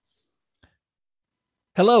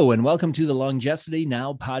Hello, and welcome to the Longevity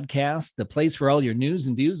Now podcast, the place for all your news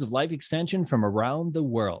and views of life extension from around the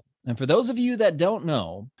world. And for those of you that don't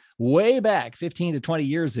know, way back 15 to 20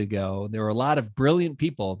 years ago, there were a lot of brilliant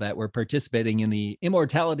people that were participating in the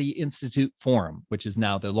Immortality Institute Forum, which is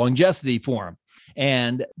now the Longevity Forum.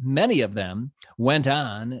 And many of them went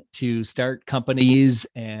on to start companies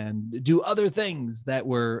and do other things that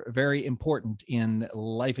were very important in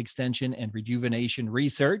life extension and rejuvenation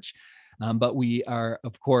research. But we are,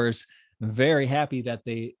 of course, very happy that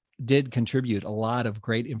they did contribute a lot of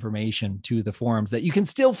great information to the forums that you can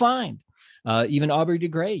still find. Even Aubrey de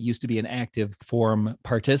Grey used to be an active forum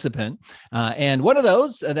participant. And one of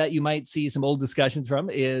those that you might see some old discussions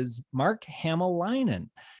from is Mark Hamalainen.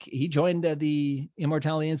 He joined the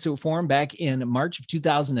Immortality Institute Forum back in March of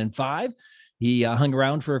 2005. He hung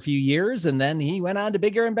around for a few years and then he went on to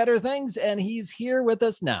bigger and better things. And he's here with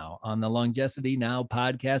us now on the Longevity Now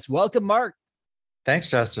podcast. Welcome, Mark.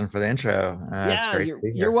 Thanks, Justin, for the intro. It's great to be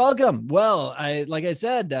here. You're welcome. Well, like I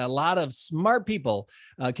said, a lot of smart people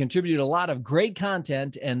contribute a lot of great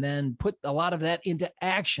content and then put a lot of that into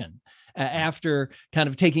action after kind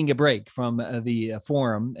of taking a break from the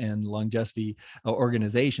forum and Longevity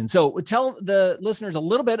organization. So tell the listeners a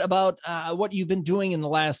little bit about what you've been doing in the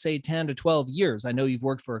last, say, 10 to 12 years. I know you've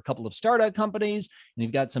worked for a couple of startup companies and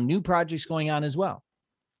you've got some new projects going on as well.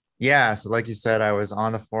 Yeah. So like you said, I was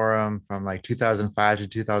on the forum from like 2005 to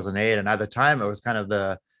 2008. And at the time, it was kind of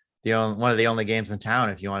one of the only games in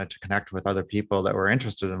town if you wanted to connect with other people that were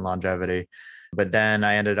interested in longevity. But then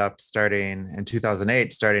I ended up starting a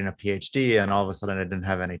PhD, and all of a sudden I didn't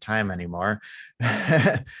have any time anymore.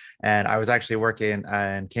 And I was actually working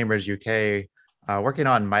in Cambridge, UK, working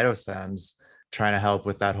on mitosens, trying to help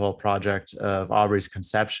with that whole project of Aubrey's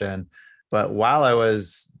conception. But while I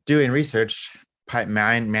was doing research,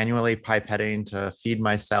 manually pipetting to feed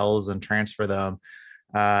my cells and transfer them,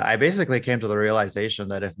 I basically came to the realization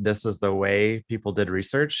that if this is the way people did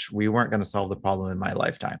research, we weren't going to solve the problem in my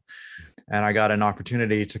lifetime. And I got an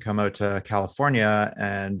opportunity to come out to California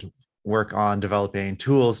and work on developing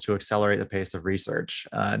tools to accelerate the pace of research.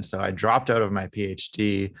 And so I dropped out of my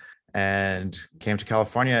PhD and came to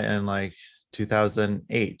California in like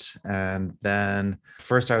 2008. And then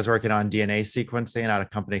first I was working on DNA sequencing at a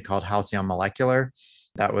company called Halcyon Molecular.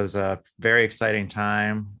 That was a very exciting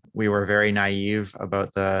time. We were very naive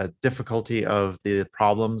about the difficulty of the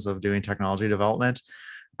problems of doing technology development,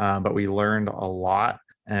 but we learned a lot.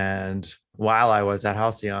 And while I was at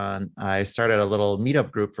Halcyon, I started a little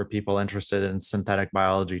meetup group for people interested in synthetic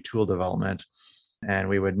biology tool development. And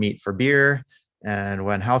we would meet for beer. And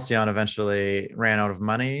when Halcyon eventually ran out of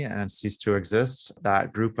money and ceased to exist,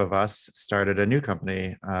 that group of us started a new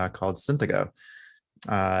company called Synthago.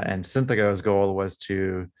 And Synthago's goal was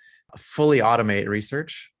to fully automate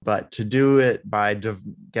research, but to do it by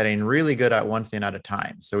getting really good at one thing at a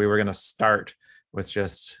time. So we were going to start with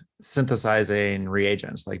just synthesizing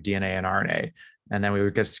reagents like DNA and RNA, and then we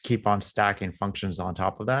would just keep on stacking functions on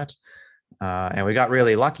top of that. And we got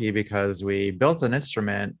really lucky because we built an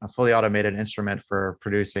instrument, a fully automated instrument for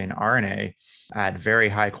producing RNA at very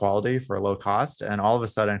high quality for low cost. And all of a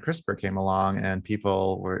sudden CRISPR came along and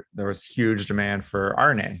there was huge demand for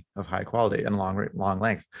RNA of high quality and long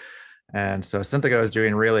length. And so Synthago is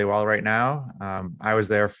doing really well right now. I was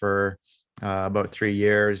there for about 3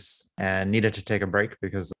 years and needed to take a break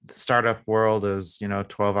because the startup world is,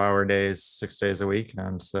 12-hour days, 6 days a week.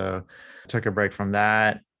 And so I took a break from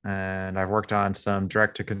that. And I've worked on some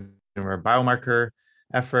direct-to-consumer biomarker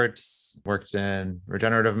efforts, worked in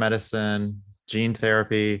regenerative medicine, gene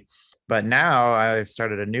therapy. But now I've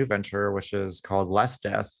started a new venture, which is called Less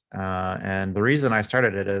Death. And the reason I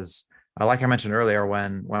started it is, like I mentioned earlier,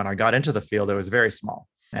 when I got into the field, it was very small.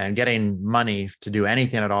 And getting money to do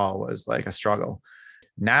anything at all was like a struggle.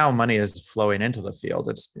 Now money is flowing into the field.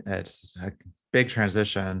 It's a big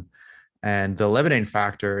transition. And the limiting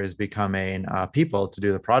factor is becoming people to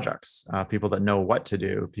do the projects, people that know what to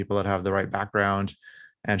do, people that have the right background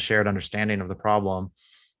and shared understanding of the problem.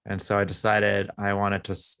 And so I decided I wanted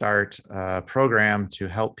to start a program to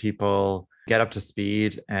help people get up to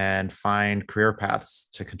speed and find career paths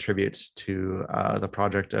to contribute to the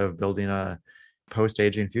project of building a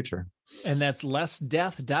post-aging future. And that's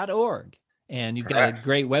lessdeath.org. And you've Correct. got a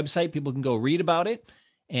great website. People can go read about it.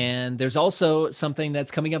 And there's also something that's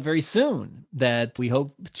coming up very soon that we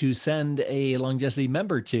hope to send a Longevity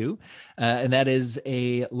member to, and that is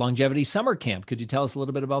a Longevity summer camp. Could you tell us a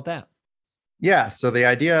little bit about that? Yeah, so the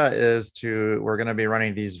idea is we're going to be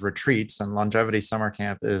running these retreats, and Longevity Summer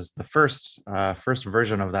Camp is the first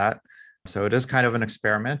version of that. So it is kind of an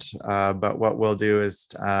experiment, but what we'll do is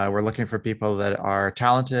we're looking for people that are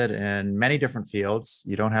talented in many different fields.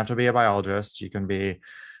 You don't have to be a biologist. You can be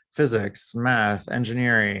physics, math,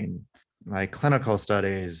 engineering, like clinical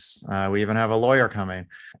studies. We even have a lawyer coming.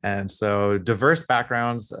 And so diverse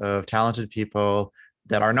backgrounds of talented people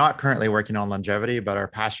that are not currently working on longevity, but are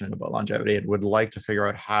passionate about longevity and would like to figure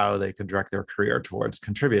out how they could direct their career towards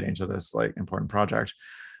contributing to this like important project.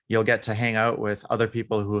 You'll get to hang out with other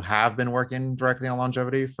people who have been working directly on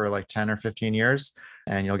longevity for like 10 or 15 years,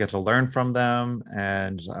 and you'll get to learn from them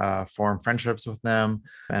and form friendships with them.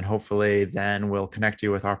 And hopefully then we'll connect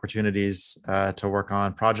you with opportunities to work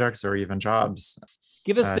on projects or even jobs.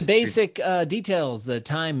 Give us the basic details, the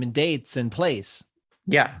time and dates and place.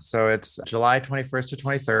 Yeah, so it's July 21st to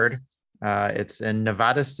 23rd. It's in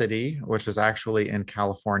Nevada City, which is actually in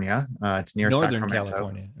California. It's near Northern Sacramento.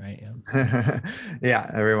 California, right? Yeah.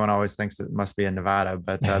 Yeah, everyone always thinks it must be in Nevada,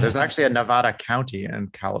 but there's actually a Nevada County in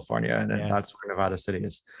California, and yes, that's where Nevada City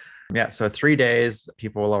is. Yeah, so 3 days.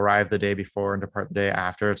 People will arrive the day before and depart the day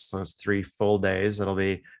after. So it's 3 full days. It'll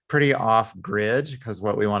be pretty off grid because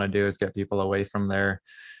what we want to do is get people away from their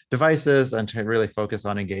devices and to really focus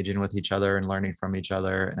on engaging with each other and learning from each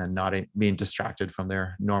other and not being distracted from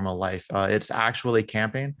their normal life. It's actually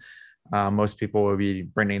camping. Most people will be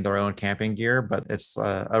bringing their own camping gear, but it's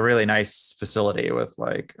a really nice facility with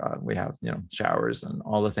like we have showers and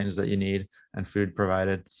all the things that you need and food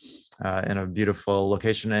provided in a beautiful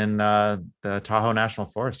location in the Tahoe National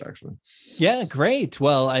Forest, actually. Yeah, great.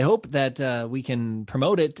 Well, I hope that we can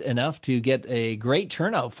promote it enough to get a great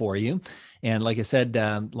turnout for you. And like I said,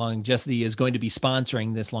 Longevity is going to be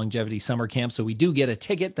sponsoring this longevity summer camp. So we do get a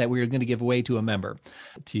ticket that we're going to give away to a member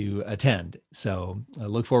to attend. So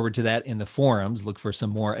look forward to that in the forums. Look for some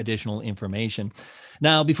more additional information.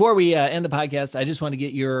 Now, before we end the podcast, I just want to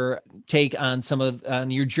get your take on on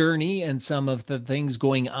your journey and some of the things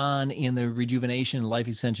going on in the rejuvenation life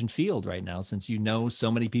extension field right now, since you know so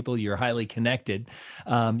many people, you're highly connected.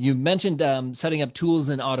 You mentioned setting up tools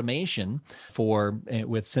and automation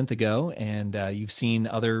with Synthago, and you've seen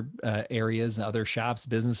other areas, other shops,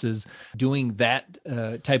 businesses doing that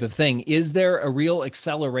type of thing. Is there a real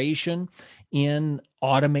acceleration in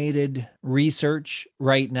automated research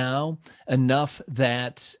right now, enough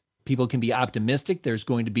that people can be optimistic there's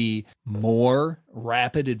going to be more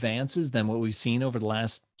rapid advances than what we've seen over the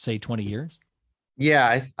last, say, 20 years?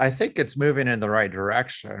 Yeah, I think it's moving in the right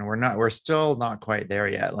direction. We're still not quite there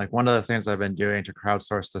yet. Like one of the things I've been doing to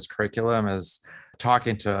crowdsource this curriculum is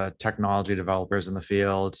talking to technology developers in the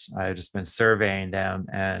field. I've just been surveying them,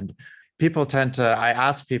 and I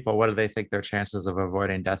ask people, what do they think their chances of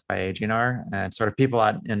avoiding death by aging are? And sort of people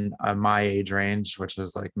in my age range, which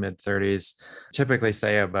is like mid 30s, typically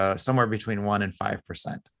say about somewhere between 1% and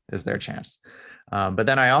 5% is their chance. But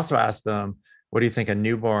then I also ask them, what do you think a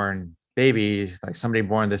newborn baby, like somebody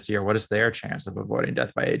born this year, what is their chance of avoiding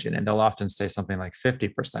death by aging? And they'll often say something like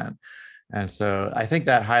 50%. And so I think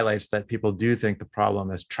that highlights that people do think the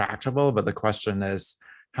problem is tractable, but the question is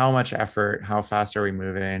how much effort, how fast are we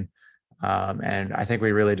moving? And I think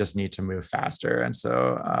we really just need to move faster. And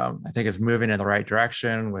so I think it's moving in the right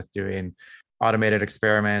direction with doing automated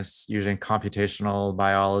experiments, using computational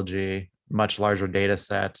biology, much larger data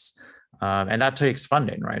sets. And that takes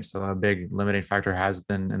funding, right? So a big limiting factor has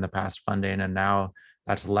been in the past funding, and now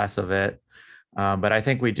that's less of it. But I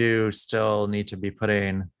think we do still need to be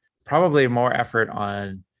putting probably more effort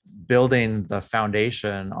on building the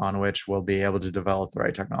foundation on which we'll be able to develop the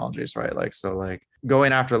right technologies, right? Like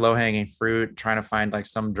going after low-hanging fruit, trying to find like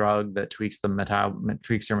some drug that tweaks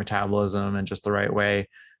your metabolism in just the right way.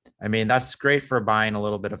 I mean, that's great for buying a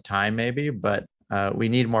little bit of time maybe, but we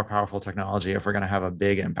need more powerful technology if we're going to have a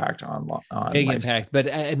big impact on big impact.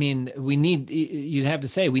 But I mean, you'd have to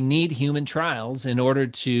say we need human trials in order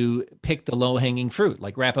to pick the low-hanging fruit,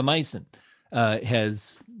 like rapamycin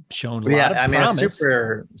has shown a lot of promise.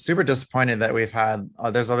 I'm super disappointed that we've had,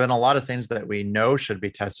 there's been a lot of things that we know should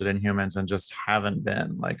be tested in humans and just haven't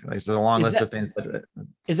been. Like there's a long list of things.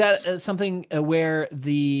 Is that something where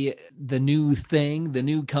the new thing, the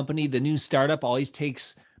new company, the new startup always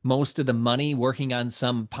takes most of the money working on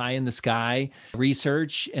some pie in the sky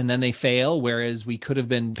research, and then they fail, whereas we could have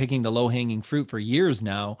been picking the low-hanging fruit for years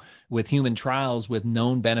now with human trials with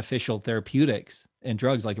known beneficial therapeutics and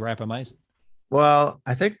drugs like rapamycin? Well,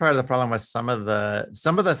 I think part of the problem with some of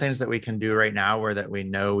the things that we can do right now or that we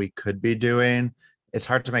know we could be doing, it's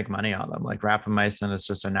hard to make money on them. Like rapamycin is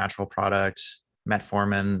just a natural product.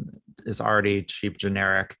 Metformin is already cheap,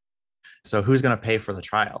 generic. So who's going to pay for the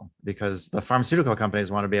trial? Because the pharmaceutical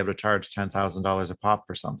companies want to be able to charge $10,000 a pop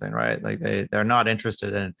for something, right? Like they're not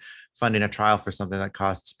interested in funding a trial for something that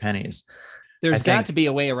costs pennies. There's got to be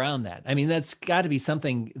a way around that. I mean, that's got to be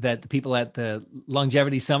something that the people at the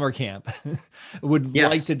longevity summer camp would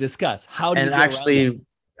like to discuss. How do you actually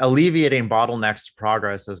alleviating bottlenecks to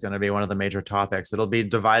progress is going to be one of the major topics. It'll be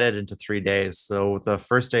divided into 3 days. So the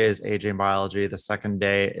first day is aging biology. The second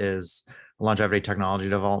day is longevity technology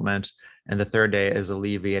development. And the third day is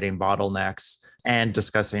alleviating bottlenecks and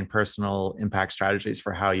discussing personal impact strategies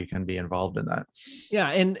for how you can be involved in that. Yeah.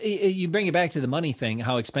 And you bring it back to the money thing,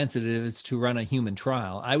 how expensive it is to run a human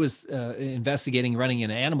trial. I was investigating running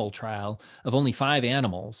an animal trial of only 5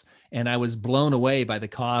 animals, and I was blown away by the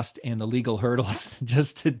cost and the legal hurdles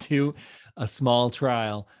just to do a small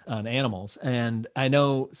trial on animals. And I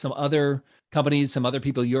know some other companies, some other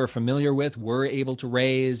people you're familiar with were able to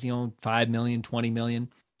raise, 5 million, 20 million.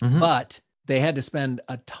 Mm-hmm. But they had to spend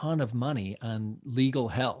a ton of money on legal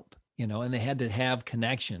help, and they had to have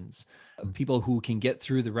connections, people who can get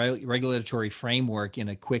through the regulatory framework in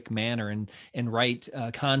a quick manner and write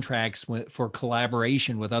contracts for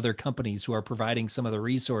collaboration with other companies who are providing some of the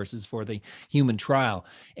resources for the human trial.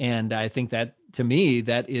 And I think that, to me,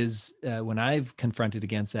 that is when I've confronted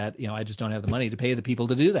against that, I just don't have the money to pay the people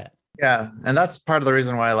to do that. Yeah. And that's part of the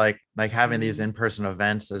reason why like having these in-person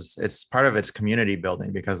events it's part of its community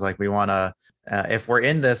building, because like we want to, if we're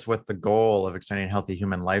in this with the goal of extending healthy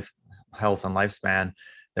human health and lifespan,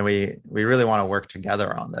 then we really want to work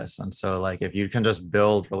together on this. And so like, if you can just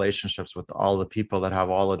build relationships with all the people that have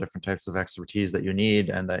all the different types of expertise that you need,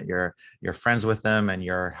 and that you're friends with them and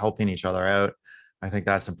you're helping each other out, I think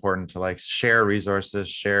that's important to like share resources,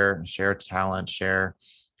 share talent, share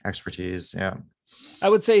expertise. Yeah. I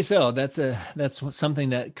would say so. That's something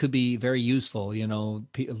that could be very useful.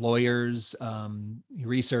 Lawyers,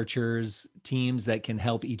 researchers, teams that can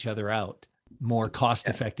help each other out more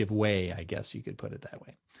cost-effective way. I guess you could put it that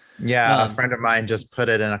way. Yeah, a friend of mine just put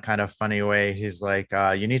it in a kind of funny way. He's like,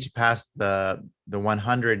 you need to pass the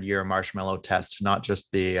 100-year marshmallow test, not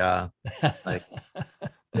just the like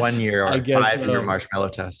 1 year or 5-year marshmallow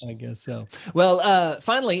test. I guess so. Well,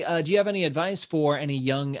 finally, do you have any advice for any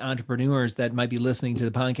young entrepreneurs that might be listening to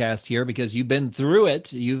the podcast here? Because you've been through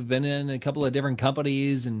it. You've been in a couple of different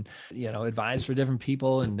companies and, advised for different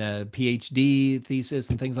people and PhD thesis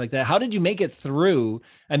and things like that. How did you make it through?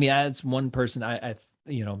 I mean, as one person,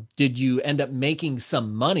 did you end up making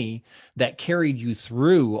some money that carried you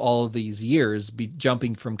through all of these years,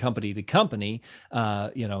 jumping from company to company,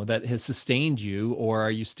 that has sustained you? Or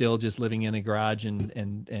are you still just living in a garage and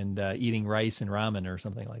eating rice and ramen or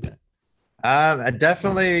something like that? I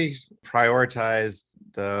definitely prioritized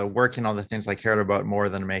the working on the things I cared about more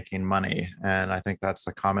than making money. And I think that's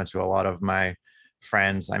the comment to a lot of my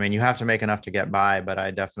friends. I mean, you have to make enough to get by, but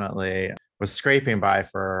I definitely was scraping by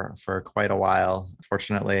for quite a while.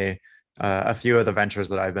 Fortunately, a few of the ventures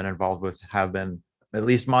that I've been involved with have been at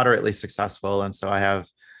least moderately successful. And so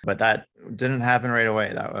but that didn't happen right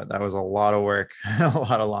away. That was a lot of work, a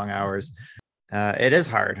lot of long hours. It is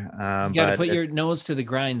hard. You got to put your nose to the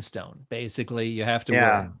grindstone. Basically, you have to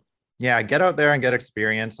work. Yeah, get out there and get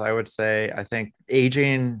experience. I would say, I think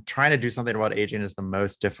trying to do something about aging is the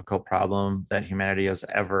most difficult problem that humanity has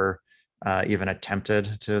ever even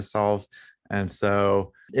attempted to solve. And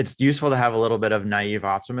so it's useful to have a little bit of naive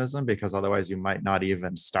optimism, because otherwise you might not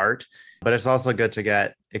even start. But it's also good to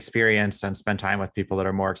get experience and spend time with people that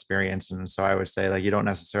are more experienced. And so I would say, like, you don't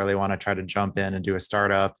necessarily want to try to jump in and do a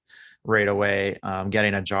startup right away.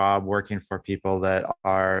 Getting a job working for people that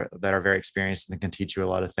are very experienced and can teach you a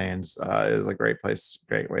lot of things is a great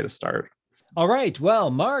way to start. All right.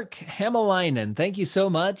 Well, Mark Hämäläinen, thank you so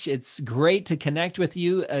much. It's great to connect with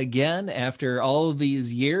you again after all of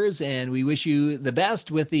these years, and we wish you the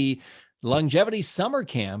best with the Longevity Summer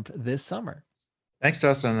Camp this summer. Thanks,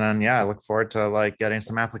 Justin. And I look forward to getting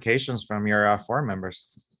some applications from your forum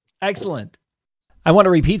members. Excellent. I want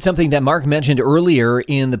to repeat something that Mark mentioned earlier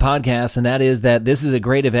in the podcast, and that is that this is a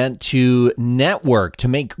great event to network, to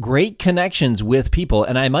make great connections with people.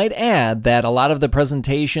 And I might add that a lot of the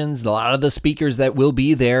presentations, a lot of the speakers that will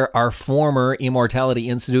be there are former Immortality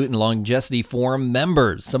Institute and Longevity Forum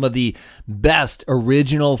members, some of the best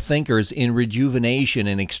original thinkers in rejuvenation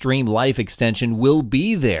and extreme life extension will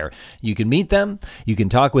be there. You can meet them, you can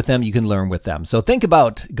talk with them, you can learn with them. So think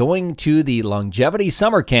about going to the Longevity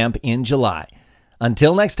Summer Camp in July.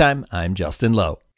 Until next time, I'm Justin Lowe.